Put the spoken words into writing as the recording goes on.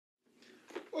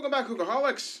Welcome back,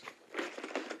 Hookaholics.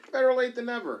 Better late than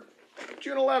never.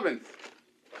 June 11th.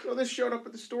 So this showed up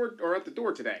at the store, or at the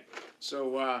door today.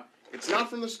 So it's not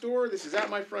from the store. This is at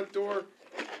my front door.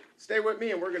 Stay with me,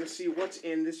 and we're going to see what's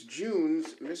in this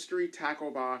June's Mystery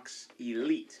Tackle Box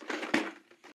Elite.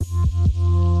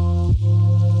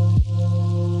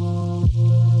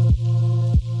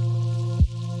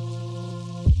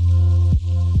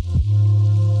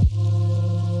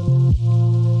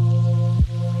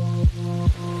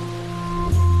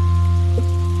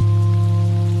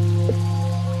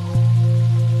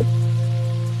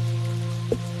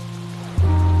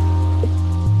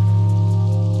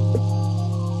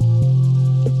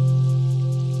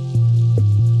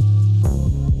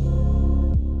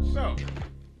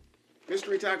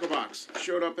 Mystery Tackle Box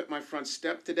showed up at my front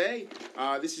step today.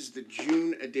 This is the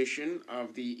June edition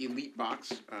of the Elite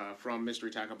Box from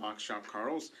Mystery Tackle Box Shop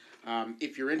Carl's.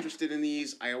 If you're interested in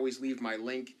these, I always leave my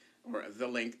link, or the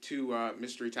link to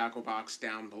Mystery Tackle Box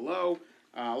down below,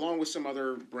 along with some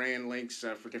other brand links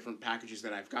for different packages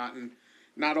that I've gotten.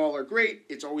 Not all are great.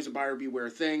 It's always a buyer beware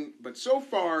thing. But so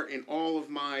far, in all of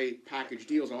my package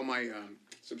deals, all my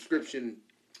subscription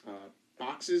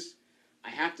boxes, I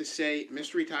have to say,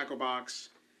 Mystery Tackle Box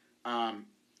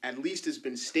at least has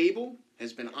been stable,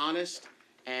 has been honest,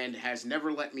 and has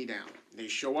never let me down. They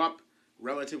show up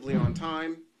relatively on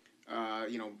time.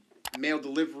 Mail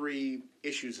delivery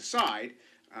issues aside,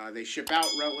 they ship out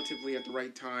relatively at the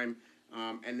right time,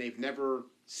 and they've never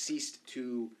ceased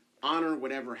to honor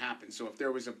whatever happens. So if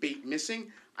there was a bait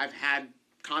missing, I've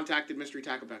contacted Mystery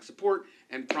Tackle Box support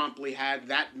and promptly had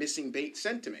that missing bait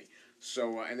sent to me.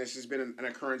 So, and this has been an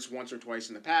occurrence once or twice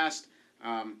in the past,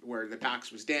 where the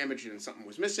box was damaged and something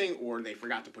was missing, or they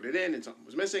forgot to put it in and something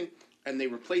was missing, and they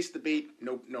replaced the bait.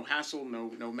 No hassle,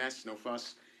 no mess, no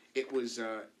fuss. It was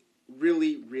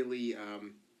really, really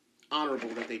honorable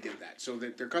that they did that. So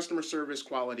that their customer service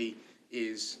quality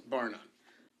is bar none.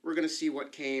 We're going to see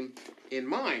what came in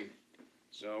mine.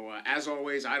 So, as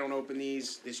always, I don't open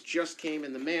these. This just came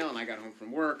in the mail, and I got home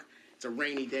from work. It's a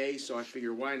rainy day, so I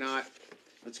figure why not?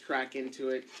 Let's crack into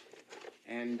it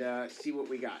and see what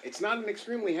we got. It's not an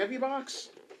extremely heavy box,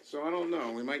 so I don't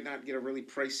know. We might not get a really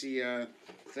pricey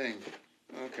thing.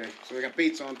 Okay, so we got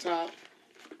baits on top,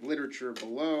 literature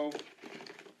below,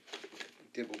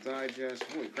 Dibble Digest.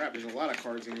 Holy crap, there's a lot of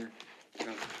cards in here.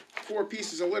 Now, 4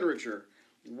 pieces of literature.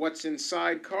 What's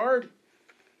inside card?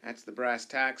 That's the brass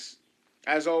tacks.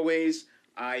 As always,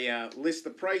 I list the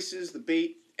prices, the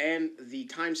bait, and the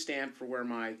timestamp for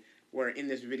where in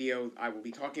this video I will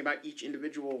be talking about each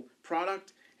individual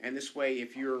product. And this way,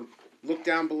 if you look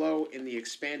down below in the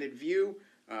expanded view,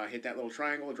 hit that little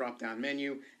triangle, drop down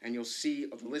menu, and you'll see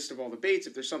the list of all the baits.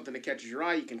 If there's something that catches your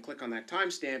eye, you can click on that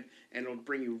timestamp, and it'll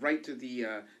bring you right to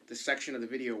the section of the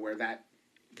video where that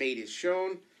bait is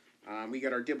shown. We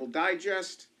got our Dibble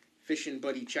Digest, Fishing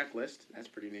Buddy Checklist. That's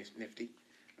pretty nifty.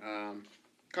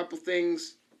 Couple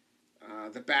things,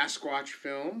 the Bass Squatch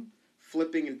film,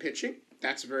 flipping and pitching.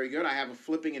 That's very good. I have a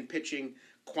flipping and pitching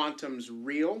Quantum's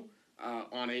reel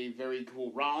on a very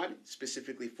cool rod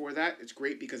specifically for that. It's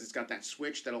great because it's got that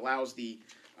switch that allows the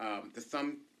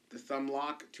thumb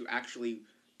lock to actually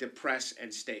depress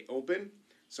and stay open.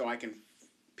 So I can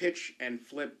pitch and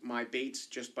flip my baits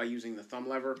just by using the thumb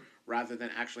lever rather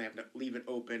than actually having to leave it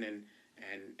open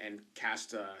and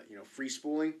cast free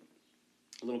spooling.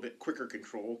 A little bit quicker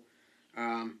control.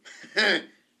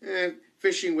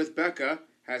 Fishing with Becca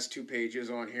has 2 pages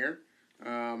on here.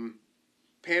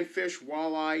 Panfish,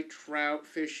 walleye, trout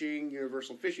fishing,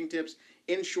 universal fishing tips,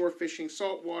 inshore fishing,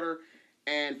 saltwater,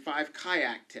 and 5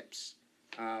 kayak tips.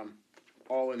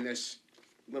 All in this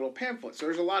little pamphlet. So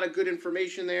there's a lot of good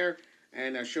information there,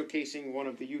 and showcasing one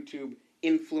of the YouTube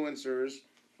influencers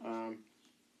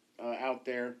out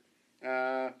there.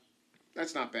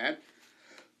 That's not bad.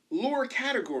 Lure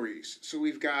categories. So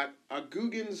we've got a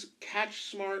Guggen's Catch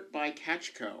Smart by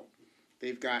Catchco.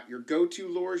 They've got your go-to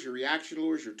lures, your reaction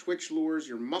lures, your twitch lures,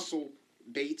 your muscle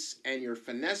baits, and your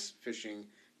finesse fishing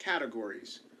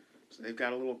categories. So they've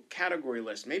got a little category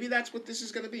list. Maybe that's what this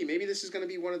is going to be. Maybe this is going to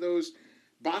be one of those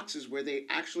boxes where they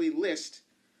actually list,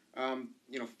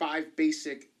 5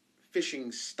 basic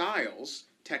fishing styles,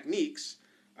 techniques,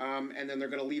 and then they're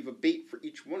going to leave a bait for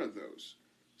each one of those.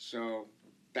 So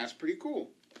that's pretty cool.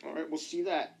 All right, we'll see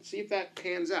that. See if that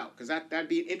pans out, because that'd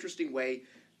be an interesting way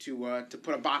to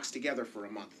put a box together for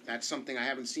a month. That's something I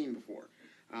haven't seen before.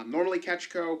 Normally,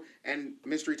 Catchco and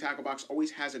Mystery Tackle Box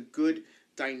always has a good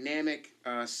dynamic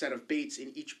set of baits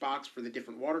in each box for the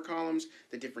different water columns,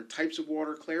 the different types of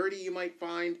water clarity you might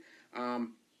find.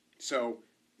 So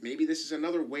maybe this is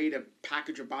another way to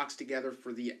package a box together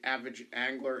for the average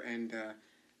angler and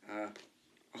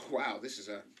Oh, wow, is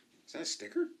that a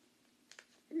sticker?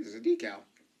 I think this is a decal.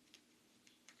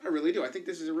 I really do. I think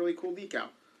this is a really cool decal.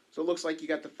 So it looks like you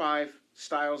got the 5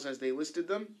 styles as they listed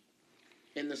them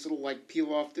in this little, like,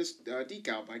 peel off this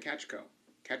decal by Catchco.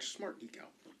 Catch Smart decal.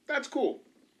 That's cool.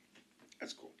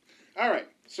 That's cool. All right,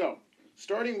 so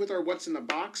starting with our what's in the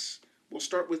box, we'll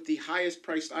start with the highest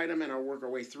priced item and I'll work our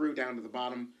way through down to the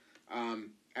bottom.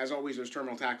 As always, there's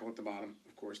terminal tackle at the bottom,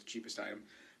 of course, the cheapest item.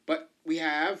 But we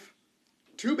have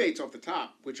 2 baits off the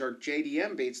top, which are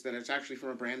JDM baits that it's actually from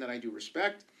a brand that I do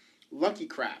respect. Lucky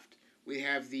Craft. We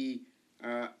have the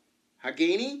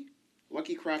Hagane,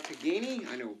 Lucky Craft Hagane.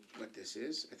 I know what this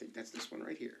is. I think that's this one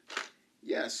right here.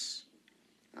 Yes.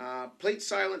 Plate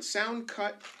Silent Sound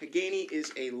Cut. Hagane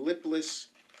is a lipless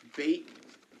bait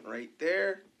right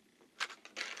there.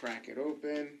 Crack it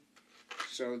open.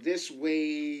 So this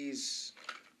weighs,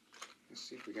 let's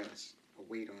see if we got a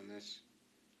weight on this.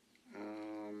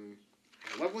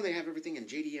 I love when they have everything in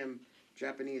JDM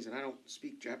Japanese, and I don't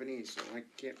speak Japanese, so I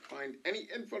can't find any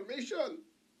information.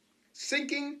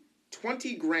 Sinking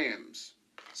 20 grams.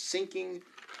 Sinking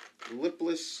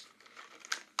lipless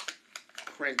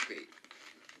crankbait.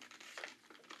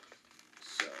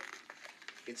 So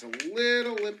it's a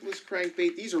little lipless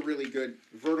crankbait. These are really good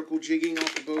vertical jigging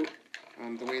off the boat,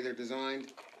 the way they're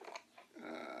designed.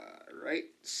 Right,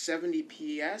 70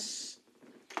 PS.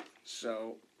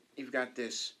 So you've got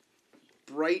this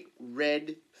bright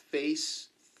red face,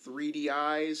 3D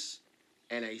eyes,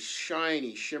 and a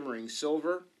shiny, shimmering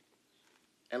silver.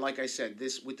 And like I said,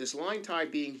 with this line tie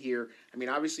being here, I mean,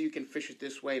 obviously you can fish it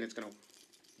this way and it's going to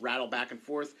rattle back and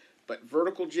forth, but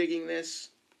vertical jigging this,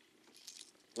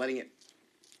 letting it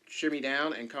shimmy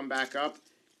down and come back up,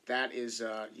 that is,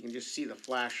 you can just see the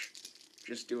flash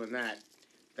just doing that.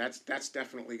 That's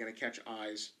definitely going to catch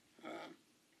eyes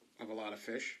of a lot of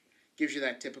fish. Gives you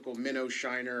that typical minnow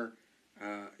shiner,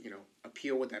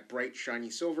 appeal with that bright, shiny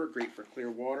silver. Great for clear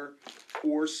water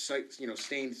or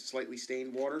slightly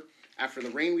stained water. After the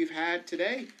rain we've had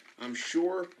today, I'm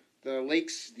sure the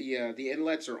lakes, the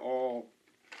inlets are all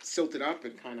silted up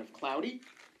and kind of cloudy.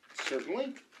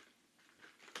 Certainly,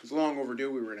 it's long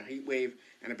overdue. We were in a heat wave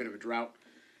and a bit of a drought.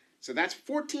 So that's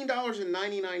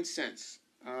 $14.99.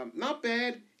 Not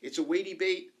bad. It's a weighty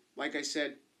bait. Like I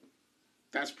said,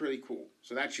 that's pretty cool.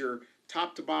 So that's your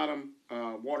top to bottom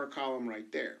water column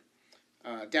right there.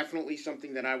 Definitely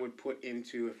something that I would put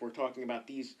into, if we're talking about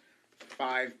these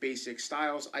 5 basic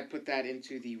styles, I'd put that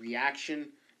into the reaction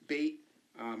bait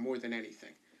more than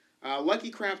anything.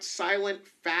 Lucky Craft Silent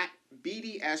Fat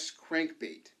BDS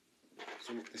Crankbait.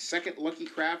 So the second Lucky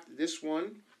Craft, this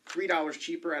one, $3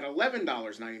 cheaper at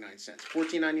 $11.99.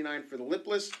 $14.99 for the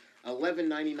lipless,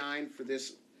 $11.99 for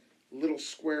this little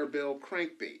square bill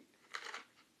crankbait.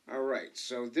 All right,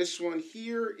 so this one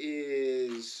here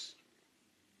is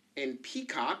in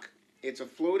Peacock. It's a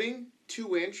floating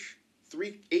 2-inch,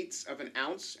 3/8 of an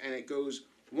ounce, and it goes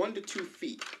 1 to 2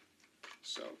 feet.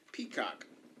 So Peacock.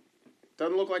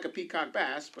 Doesn't look like a peacock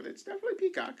bass, but it's definitely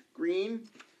peacock. Green,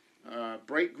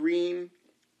 bright green,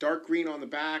 dark green on the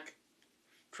back,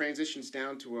 transitions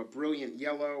down to a brilliant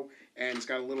yellow, and it's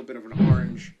got a little bit of an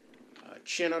orange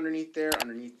chin underneath there,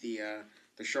 underneath the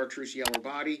chartreuse yellow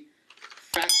body.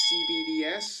 Fat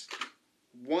CBDS,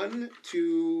 1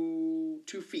 to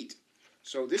 2 feet.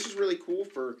 So this is really cool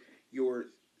for your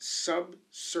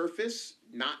subsurface,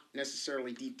 not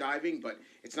necessarily deep diving, but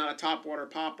it's not a topwater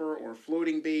popper or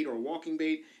floating bait or walking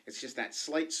bait. It's just that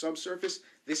slight subsurface.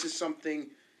 This is something,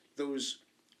 those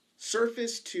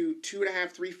surface to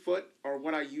 2.5, 3 foot are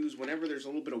what I use whenever there's a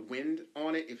little bit of wind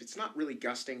on it. If it's not really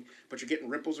gusting, but you're getting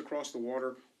ripples across the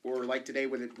water, or like today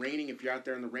with it raining, if you're out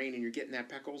there in the rain and you're getting that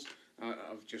peckles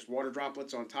of just water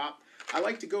droplets on top, I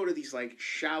like to go to these like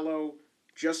shallow,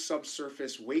 just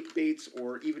subsurface wake baits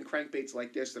or even crankbaits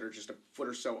like this that are just a foot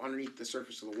or so underneath the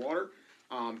surface of the water,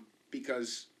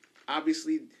 because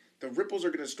obviously the ripples are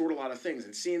going to distort a lot of things,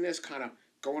 and seeing this kind of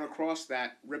going across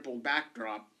that rippled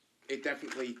backdrop, it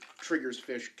definitely triggers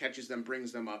fish, catches them,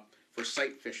 brings them up for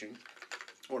sight fishing,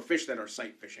 or fish that are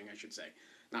sight fishing, I should say,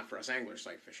 not for us anglers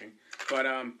sight fishing. But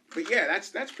yeah,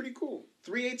 that's pretty cool.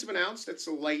 3/8 of an ounce. That's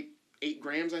a light 8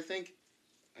 grams, I think.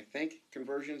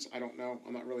 Conversions, I don't know.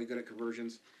 I'm not really good at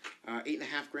conversions.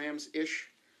 8.5 grams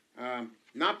ish.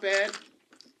 Not bad.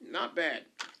 Not bad.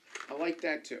 I like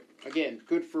that too. Again,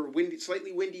 good for windy,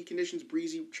 slightly windy conditions,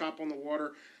 breezy, chop on the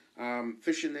water.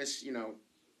 Fishing this,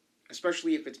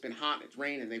 especially if it's been hot, it's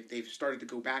rained, and they've started to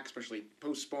go back, especially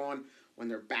post-spawn, when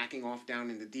they're backing off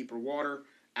down into deeper water,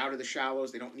 out of the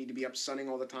shallows. They don't need to be up sunning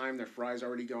all the time. Their fry's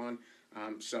already gone.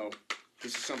 So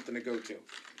this is something to go to.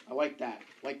 I like that.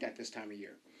 I like that this time of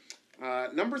year.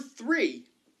 Number 3,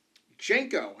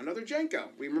 Jenko, another Jenko.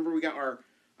 Remember we got our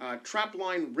trap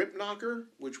line rip knocker,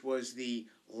 which was the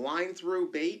line throw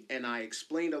bait, and I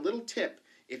explained a little tip.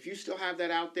 If you still have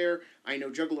that out there, I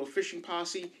know Juggalo Fishing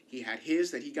Posse, he had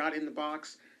his that he got in the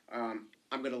box. I'm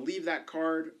going to leave that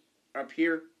card up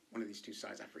here. One of these two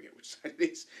sides, I forget which side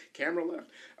it is. Camera left.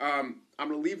 I'm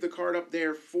going to leave the card up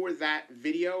there for that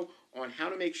video on how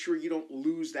to make sure you don't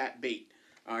lose that bait.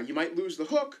 You might lose the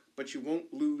hook, but you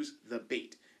won't lose the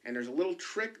bait. And there's a little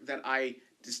trick that I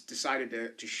just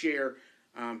decided to share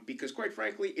because, quite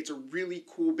frankly, it's a really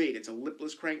cool bait. It's a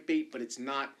lipless crankbait, but it's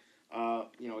not,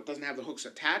 it doesn't have the hooks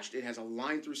attached. It has a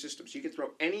line-through system, so you can throw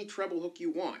any treble hook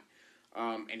you want,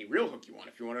 any real hook you want.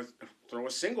 If you want to throw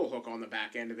a single hook on the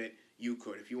back end of it, you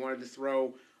could. If you wanted to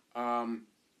throw, a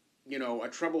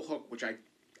treble hook, which I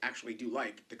actually do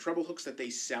like, the treble hooks that they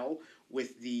sell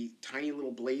with the tiny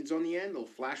little blades on the end, little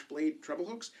flash blade treble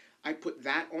hooks, I put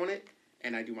that on it,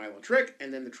 and I do my little trick,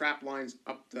 and then the trap line's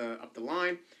up the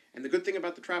line. And the good thing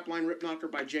about the trap line rip knocker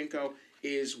by Jenko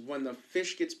is when the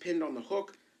fish gets pinned on the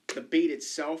hook, the bait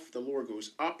itself, the lure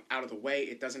goes up, out of the way.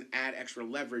 It doesn't add extra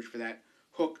leverage for that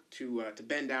hook to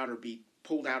bend out or be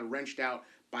pulled out or wrenched out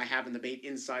by having the bait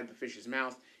inside the fish's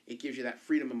mouth. It gives you that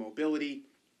freedom of mobility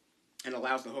and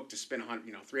allows the hook to spin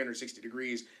 360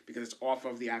 degrees because it's off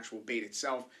of the actual bait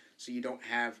itself, so you don't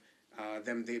have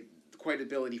quite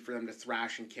ability for them to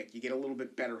thrash and kick. You get a little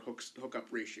bit better hook-up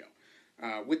ratio.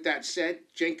 With that said,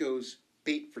 Jenko's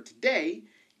bait for today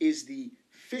is the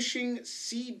Fishing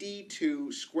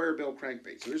CD2 Squarebill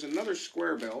crankbait. So there's another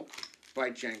Squarebill by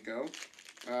Jenko.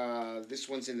 This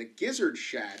one's in the gizzard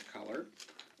shad color.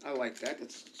 I like that.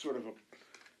 It's sort of a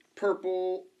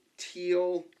purple,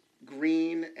 teal,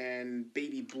 green, and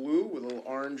baby blue with a little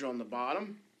orange on the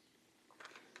bottom.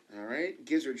 All right,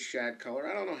 gizzard shad color.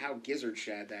 I don't know how gizzard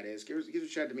shad that is. Gizzard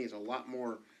shad to me is a lot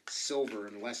more silver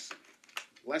and less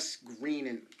green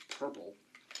and purple.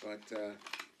 But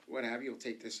what have you? We'll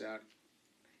take this out.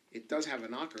 It does have a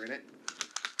knocker in it.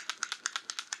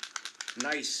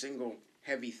 Nice single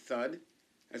heavy thud.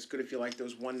 That's good if you like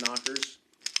those one knockers.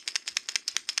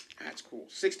 That's cool.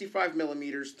 65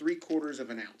 millimeters, 3/4 of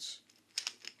an ounce.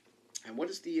 And what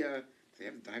is the, do they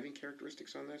have diving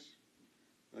characteristics on this?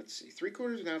 Let's see.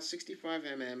 3/4 of an ounce, 65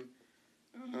 mm.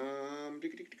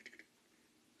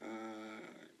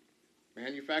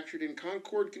 Manufactured in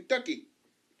Concord, Kentucky.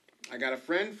 I got a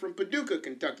friend from Paducah,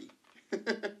 Kentucky.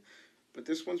 But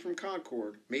this one's from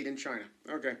Concord, made in China.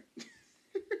 Okay.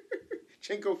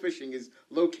 Jenko Fishing is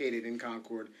located in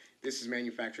Concord. This is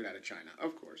manufactured out of China,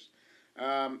 of course.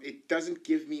 It doesn't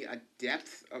give me a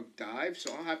depth of dive,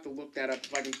 so I'll have to look that up.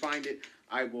 If I can find it,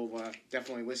 I will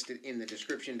definitely list it in the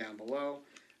description down below.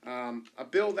 A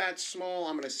bill that small,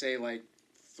 I'm going to say like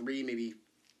 3, maybe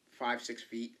 5, 6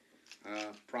 feet,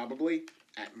 probably,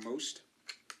 at most.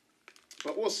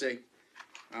 But we'll see.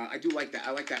 I do like that.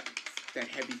 I like that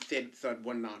heavy, thin thud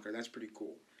one knocker. That's pretty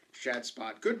cool. Shad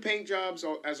spot. Good paint jobs,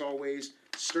 as always.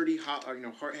 Sturdy,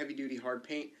 heavy-duty, hard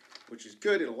paint, which is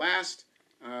good. It'll last.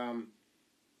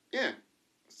 Yeah.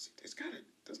 It's got it.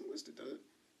 Doesn't list it, does it?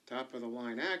 Top of the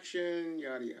line action,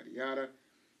 yada, yada, yada.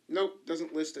 Nope,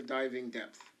 doesn't list a diving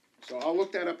depth. So I'll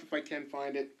look that up if I can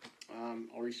find it.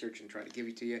 I'll research and try to give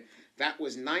it to you. That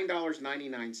was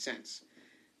 $9.99.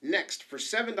 Next, for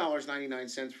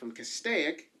 $7.99 from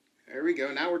Castaic. There we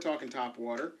go. Now we're talking top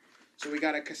water. So we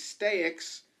got a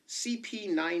Castaic's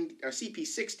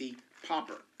CP60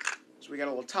 popper. So we got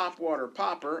a little top water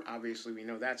popper. Obviously, we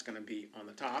know that's going to be on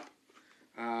the top.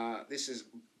 This is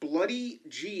Bloody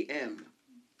GM.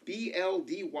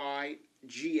 BLDY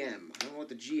GM. I don't know what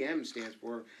the GM stands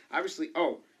for. Obviously,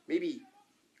 maybe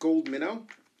gold minnow.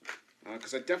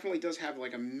 Because it definitely does have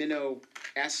like a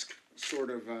minnow-esque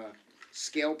sort of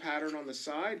scale pattern on the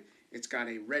side. It's got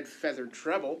a red feathered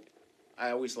treble.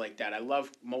 I always like that. I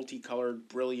love multicolored,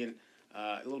 brilliant,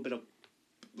 a little bit of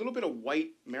white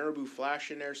marabou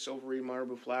flash in there, silvery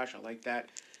marabou flash. I like that.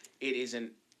 It is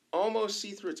an almost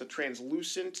see-through. It's a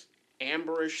translucent,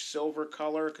 amberish silver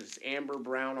color because it's amber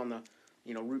brown on the,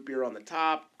 root beer on the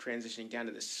top, transitioning down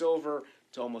to the silver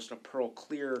to almost a pearl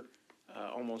clear,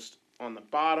 almost on the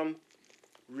bottom.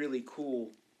 Really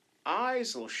cool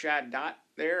eyes, a little shad dot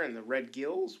there, and the red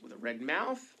gills with a red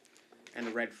mouth and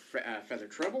the red feather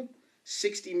treble.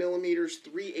 60 millimeters,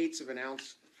 3/8 of an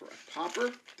ounce for a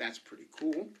popper. That's pretty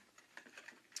cool.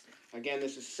 Again,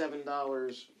 this is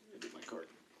 $7. My card.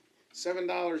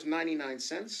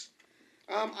 $7.99.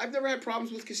 I've never had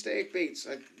problems with Castaic baits.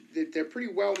 They're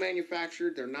pretty well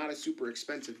manufactured. They're not a super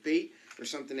expensive bait. They're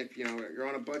something if you're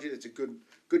on a budget, it's a good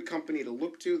company to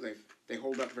look to. They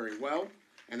hold up very well,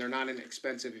 and they're not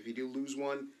inexpensive if you do lose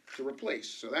one to replace.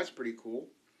 So that's pretty cool.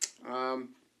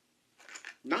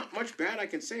 much bad I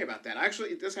can say about that. Actually,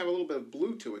 it does have a little bit of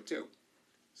blue to it, too.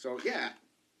 So, yeah,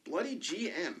 Bloody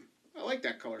GM. I like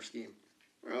that color scheme.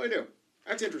 I really do.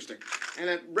 That's interesting. And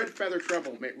that red feather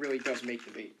treble really does make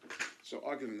the bait. So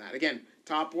I'll give them that. Again,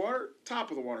 top water, top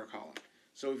of the water column.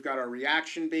 So we've got our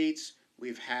reaction baits.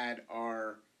 We've had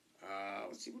our,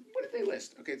 let's see, what did they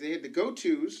list? Okay, they had the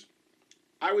go-tos.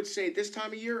 I would say this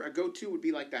time of year, a go-to would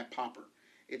be like that popper.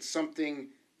 It's something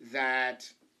that,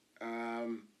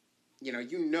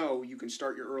 you know you can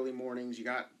start your early mornings. You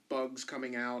got bugs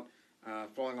coming out,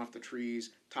 falling off the trees.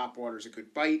 Top water is a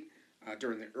good bite.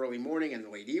 During the early morning and the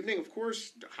late evening, of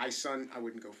course. High sun, I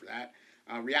wouldn't go for that.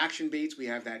 Reaction baits, we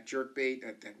have that jerk bait,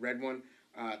 that red one.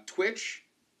 Twitch,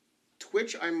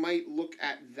 I might look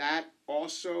at that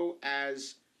also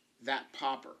as that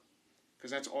popper,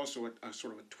 because that's also a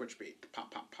sort of a twitch bait.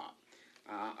 Pop, pop, pop.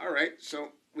 All right, so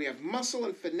we have muscle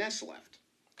and finesse left.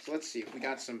 So let's see if we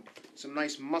got some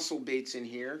nice muscle baits in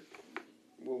here.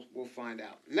 We'll find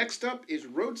out. Next up is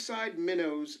Roadside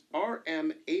Minnows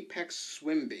RM Apex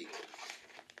Swim Bait.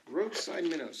 Roadside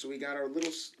Minnows. So we got our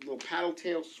little paddle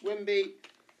tail swim bait.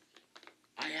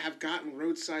 I have gotten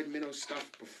Roadside Minnow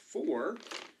stuff before,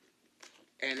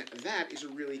 and that is a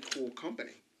really cool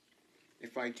company.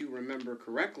 If I do remember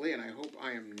correctly, and I hope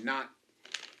I am not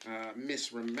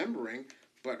misremembering,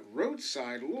 but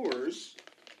Roadside Lures,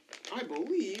 I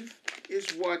believe, is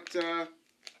what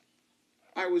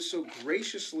I was so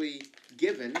graciously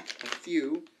given a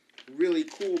few really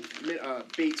cool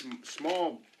baits,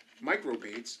 small micro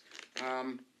baits,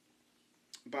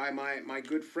 by my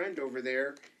good friend over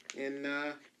there in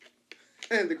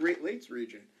the Great Lakes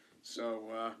region.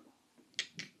 So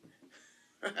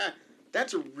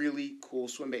that's a really cool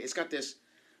swim bait. It's got this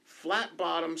flat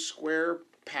bottom, square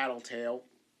paddle tail.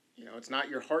 You know, it's not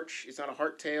your heart. It's not a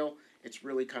heart tail. It's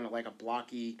really kind of like a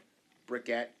blocky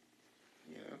briquette.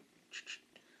 You know,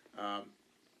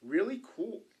 really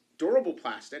cool, durable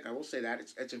plastic. I will say that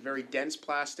it's a very dense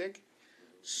plastic.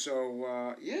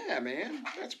 So yeah, man,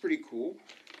 that's pretty cool.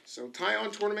 So tie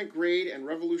on tournament grade and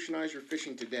revolutionize your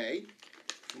fishing today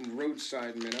from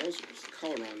Roadside Minnows. What's the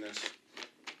color on this?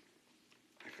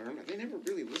 I can't remember. They never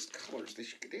really list colors. They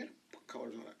had to put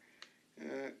colors on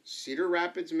it. Cedar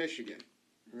Rapids, Michigan.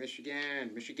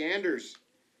 Michiganders.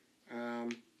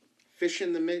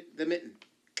 Fishing the mitten.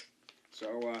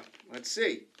 So let's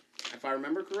see. If I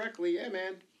remember correctly, yeah,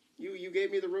 man, you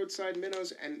gave me the Roadside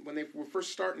Minnows, and when they were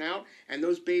first starting out, and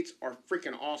those baits are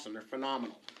freaking awesome. They're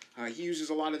phenomenal. He uses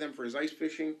a lot of them for his ice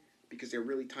fishing because they're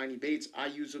really tiny baits. I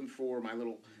use them for my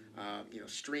little,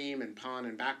 stream and pond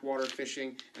and backwater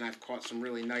fishing, and I've caught some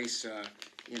really nice,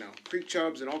 creek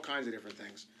chubs and all kinds of different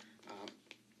things.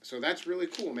 So that's really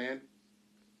cool, man.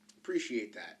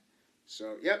 Appreciate that.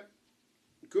 So, yep.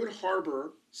 Good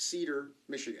Harbor, Cedar,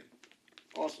 Michigan.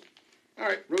 Awesome. All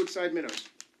right, Roadside Minnows.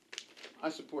 I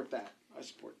support that.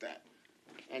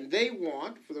 And they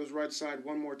want, for those Roadside,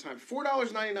 one more time,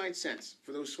 $4.99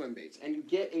 for those swim baits. And you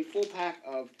get a full pack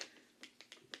of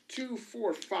 2,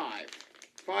 4, 5.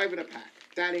 5 in a pack.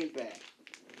 That ain't bad.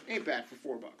 Ain't bad for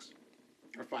 $4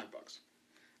 or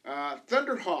 $5.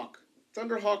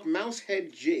 Thunderhawk mouse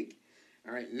head jig.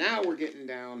 All right, now we're getting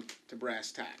down to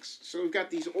brass tacks. So we've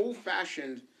got these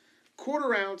old-fashioned,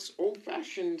 quarter-ounce,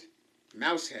 old-fashioned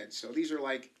mouse heads. So these are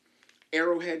like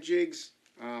arrowhead jigs,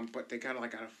 but they kind of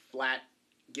like got a flat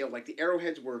gill. Like the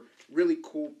arrowheads were really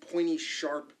cool, pointy,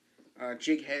 sharp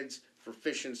jig heads for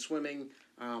fishing, swimming.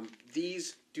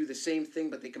 These do the same thing,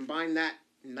 but they combine that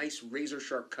nice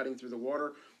razor-sharp cutting through the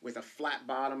water with a flat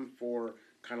bottom for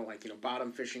kind of like,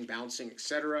 bottom fishing, bouncing,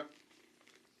 etc.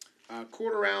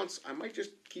 Quarter ounce, I might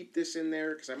just keep this in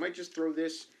there because I might just throw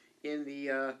this in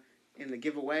the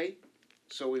giveaway.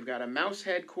 So we've got a mouse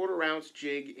head quarter ounce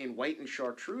jig in white and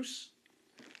chartreuse.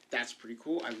 That's pretty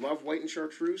cool. I love white and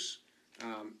chartreuse.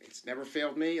 It's never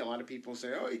failed me. A lot of people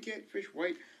say, oh, you can't fish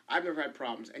white. I've never had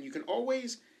problems. And you can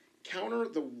always counter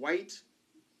the white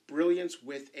brilliance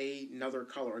with another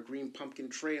color, a green pumpkin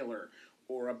trailer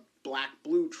or a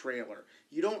black-blue trailer.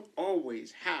 You don't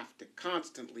always have to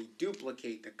constantly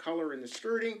duplicate the color in the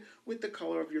skirting with the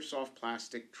color of your soft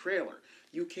plastic trailer.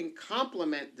 You can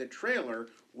complement the trailer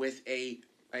with a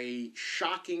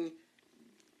shocking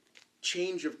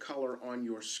change of color on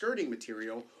your skirting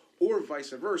material, or vice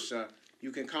versa.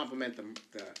 You can complement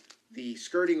the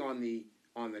skirting on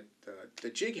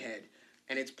the jig head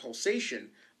and its pulsation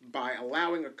by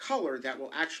allowing a color that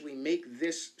will actually make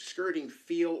this skirting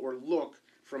feel or look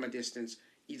from a distance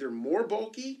either more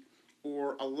bulky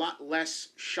or a lot less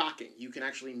shocking. You can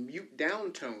actually mute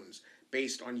down tones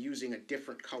based on using a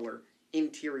different color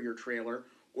interior trailer,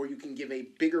 or you can give a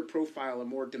bigger profile, a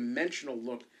more dimensional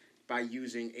look by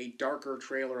using a darker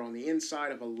trailer on the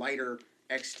inside of a lighter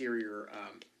exterior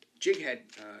jig head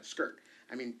skirt.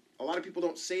 I mean, a lot of people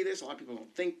don't say this. A lot of people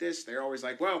don't think this. They're always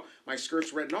like, well, my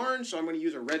skirt's red and orange, so I'm going to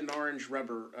use a red and orange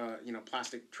rubber,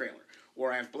 plastic trailer.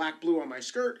 Or I have black-blue on my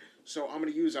skirt, so I'm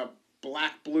going to use a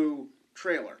black-blue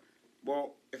trailer.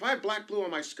 Well, if I have black-blue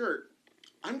on my skirt,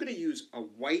 I'm going to use a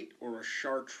white or a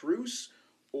chartreuse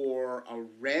or a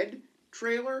red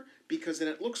trailer, because then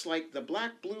it looks like the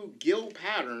black-blue gill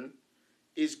pattern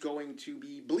is going to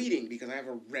be bleeding because I have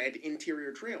a red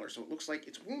interior trailer. So it looks like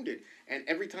it's wounded. And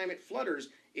every time it flutters,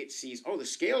 it sees, oh, the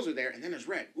scales are there, and then there's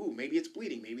red. Ooh, maybe it's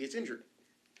bleeding. Maybe it's injured.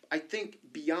 I think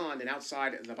beyond and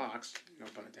outside of the box, no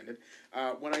pun intended,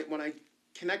 when I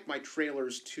connect my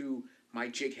trailers to my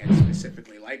jig head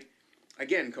specifically, like,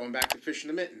 again, going back to Fish in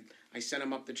the Mitten, I sent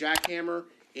him up the jackhammer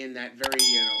in that very,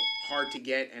 hard to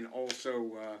get and also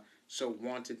so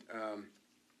wanted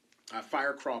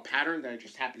fire crawl pattern that I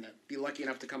just happened to be lucky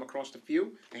enough to come across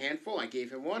a handful. I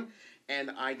gave him one,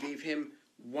 and I gave him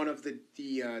one of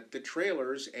the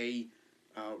trailers, a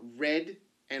red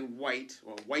and white,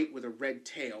 well, white with a red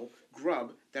tail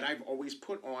grub that I've always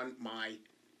put on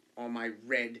my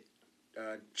red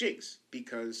jigs,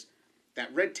 because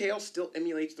that red tail still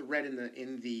emulates the red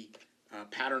in the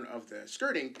pattern of the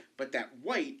skirting, but that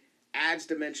white adds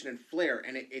dimension and flair,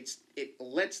 and it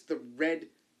lets the red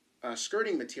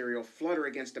skirting material flutter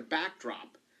against a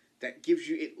backdrop that gives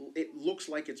you, it looks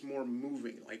like it's more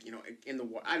moving, like, in the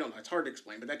water. I don't know, it's hard to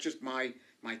explain, but that's just my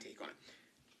take on it.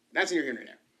 That's neither here nor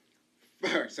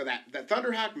there. So that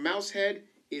Thunderhawk mouse head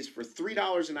is for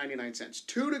 $3.99.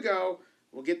 2 to go.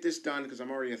 We'll get this done because I'm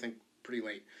already, I think, pretty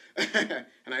late.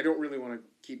 And I don't really want to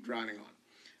keep droning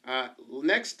on.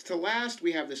 Next to last,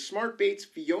 we have the Smartbaits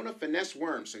Fiona Finesse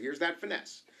Worm. So here's that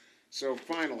finesse. So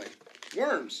finally,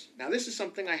 worms. Now this is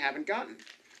something I haven't gotten.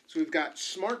 So we've got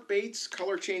Smartbaits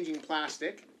color-changing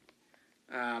plastic.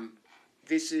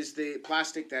 This is the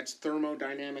plastic that's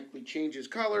thermodynamically changes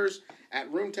colors.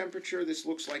 At room temperature, this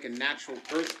looks like a natural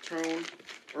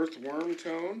earthworm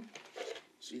tone.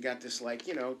 So you got this, like,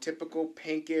 typical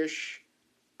pinkish,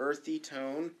 earthy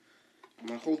tone. I'm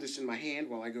going to hold this in my hand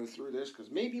while I go through this, because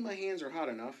maybe my hands are hot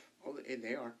enough. Oh,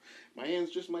 they are. My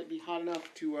hands just might be hot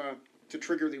enough to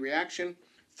trigger the reaction.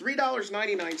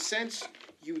 $3.99.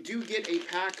 You do get a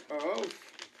pack of,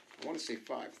 I want to say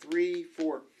 5. 3,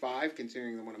 4, 5,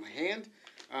 considering the one in my hand.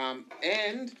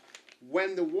 And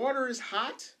when the water is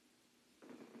hot,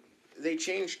 they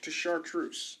change to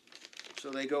chartreuse.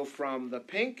 So they go from the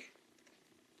pink,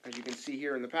 as you can see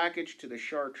here in the package, to the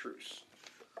chartreuse.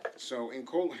 So in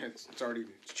cold, it's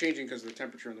changing because of the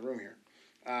temperature in the room here.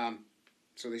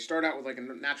 So they start out with like a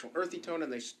natural earthy tone,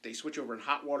 and they switch over in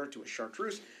hot water to a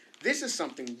chartreuse. This is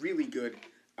something really good.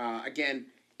 Again,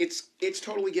 it's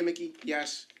totally gimmicky,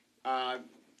 yes. The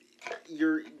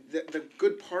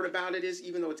good part about it is,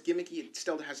 even though it's gimmicky, it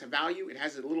still has a value. It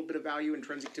has a little bit of value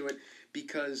intrinsic to it,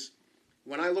 because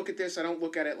when I look at this, I don't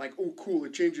look at it like, oh, cool,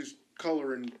 it changes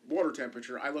color and water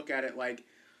temperature. I look at it like,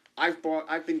 I've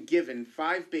been given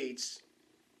 5 baits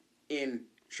in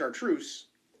chartreuse,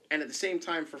 and at the same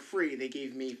time, for free, they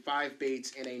gave me 5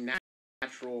 baits in a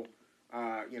natural,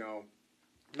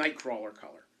 nightcrawler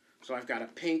color. So I've got a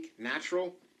pink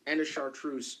natural and a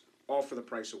chartreuse, all for the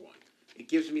price of 1. It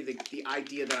gives me the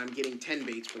idea that I'm getting 10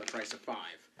 baits for the price of 5.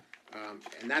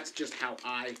 And that's just how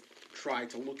I try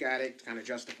to look at it, to kind of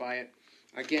justify it.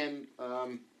 Again,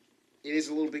 it is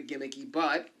a little bit gimmicky,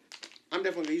 but I'm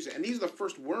definitely going to use it. And these are the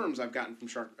first worms I've gotten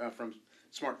from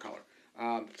Smart Color.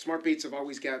 Smartbaits have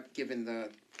always given the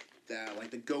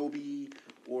goby,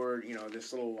 or,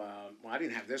 this little, well, I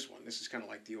didn't have this one. This is kind of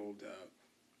like the old,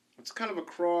 it's kind of a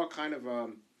craw, kind of,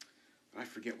 I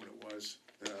forget what it was,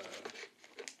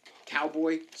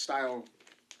 cowboy style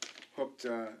hooked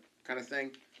kind of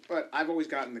thing. But I've always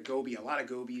gotten the goby, a lot of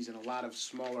gobies, and a lot of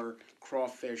smaller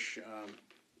crawfish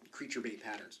creature bait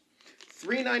patterns.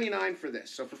 $3.99 for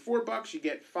this. So for $4, you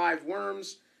get 5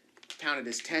 worms. Count it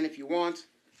as 10 if you want.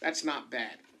 That's not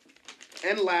bad.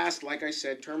 And last, like I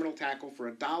said, Terminal Tackle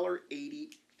for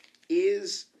 $1.80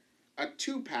 is a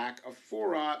 2-pack of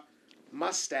 4/0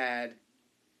 Mustad,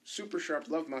 super sharp,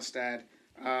 love Mustad.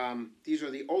 These are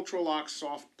the Ultra Lock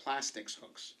soft plastics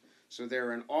hooks. So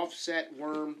they're an offset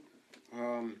worm.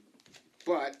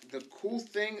 But the cool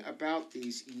thing about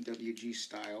these EWG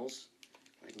styles,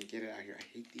 if I can get it out here, I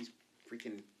hate these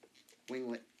freaking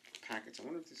winglet packets. I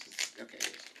wonder if this is, okay, it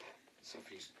is.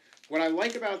 Selfies. What I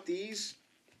like about this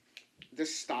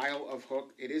style of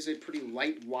hook, it is a pretty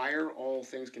light wire, all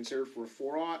things considered, for a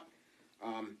 4/0.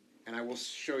 And I will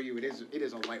show you, it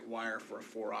is a light wire for a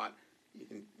 4/0.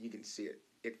 You can see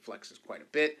it flexes quite a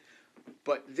bit.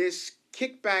 but this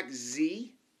kickback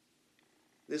Z,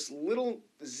 this little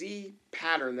Z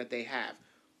pattern that they have,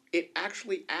 it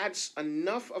actually adds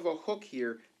enough of a hook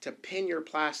here to pin your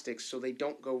plastics so they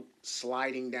don't go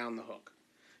sliding down the hook.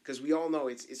 Because we all know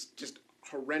it's just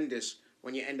horrendous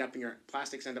when you end up and your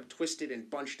plastics end up twisted and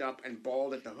bunched up and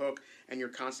balled at the hook, and you're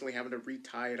constantly having to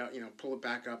retie it up, pull it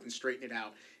back up and straighten it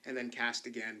out, and then cast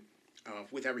again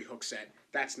with every hook set.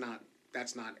 That's not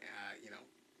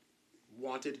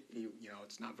wanted.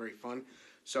 It's not very fun.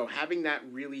 So having that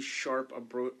really sharp,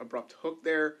 abrupt hook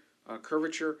there,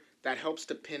 curvature, that helps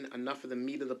to pin enough of the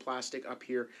meat of the plastic up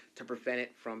here to prevent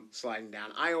it from sliding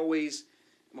down. I don't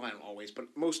always, but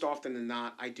most often than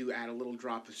not, I do add a little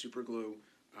drop of super glue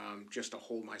just to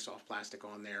hold my soft plastic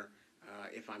on there.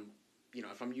 If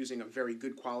I'm using a very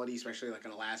good quality, especially like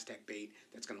an Elastic bait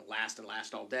that's going to last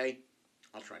all day,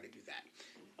 I'll try to do that.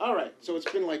 All right, so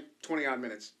it's been like 20-odd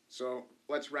minutes, so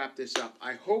let's wrap this up.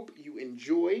 I hope you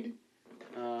enjoyed.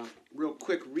 Real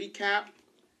quick recap.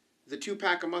 The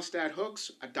 2-pack of Mustad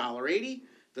hooks, $1.80.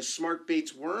 The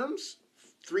Smartbaits worms,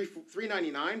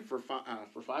 $3.99 for 5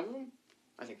 of them.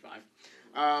 I think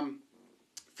 5.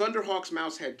 Thunderhawk's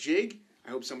mouse head jig. I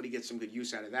hope somebody gets some good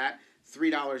use out of that.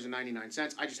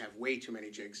 $3.99. I just have way too many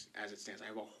jigs as it stands. I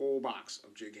have a whole box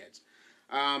of jig heads.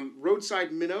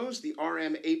 Roadside Minnows, the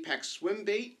𝕮𝖆𝖊𝖓𝖙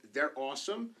Swimbait. They're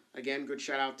awesome. Again, good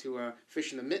shout out to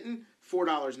Fish in the Mitten.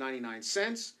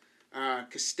 $4.99.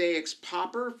 Castaic's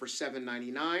popper for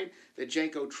 $7.99. The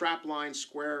Jenko trapline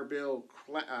Squarebill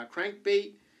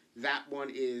crankbait. That one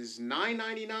is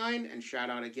 $9.99. And shout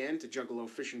out again to 𝕮𝖆𝖊𝖓𝖙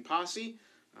Fishing Posse.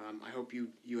 I hope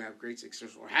you have great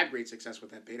success or had great success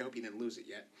with that bait. I hope you didn't lose it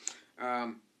yet.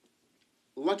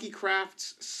 Lucky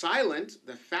Craft's Silent,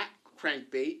 the fat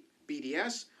crankbait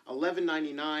BDS,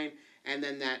 $11.99, and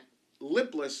then that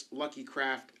lipless Lucky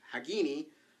Craft Hagane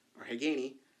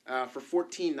for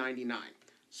 $14.99.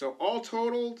 So all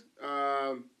totaled,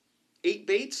 8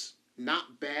 baits,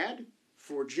 not bad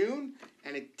for June,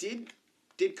 and it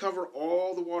did cover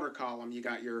all the water column. You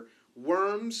got your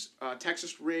worms,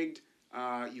 Texas rigged.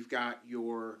 You've got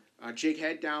your jig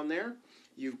head down there.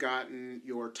 You've gotten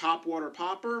your topwater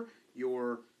popper,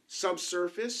 your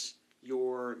subsurface,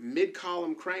 your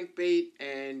mid-column crankbait,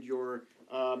 and your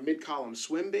mid-column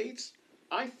swim baits.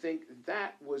 I think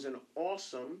that was an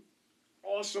awesome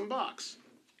box.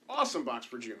 Awesome box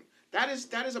for June. That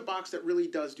is a box that really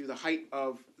does do the height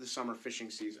of the summer fishing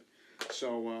season.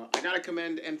 So I got to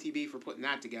commend MTB for putting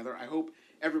that together. I hope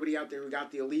everybody out there who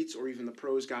got the elites or even the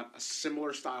pros got a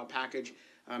similar style package.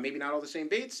 Maybe not all the same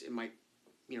baits. It might,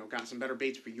 got some better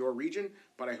baits for your region,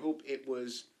 but I hope it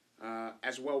was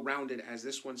as well-rounded as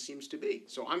this one seems to be.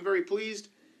 So I'm very pleased.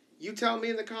 You tell me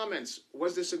in the comments,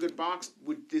 was this a good box?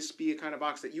 Would this be a kind of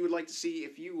box that you would like to see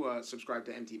if you subscribe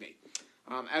to MTB?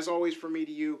 As always, from me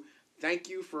to you, thank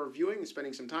you for viewing and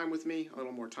spending some time with me. A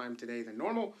little more time today than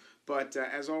normal. But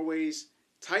as always,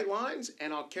 tight lines,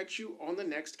 and I'll catch you on the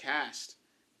next cast.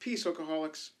 Peace,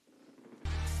 hookaholics.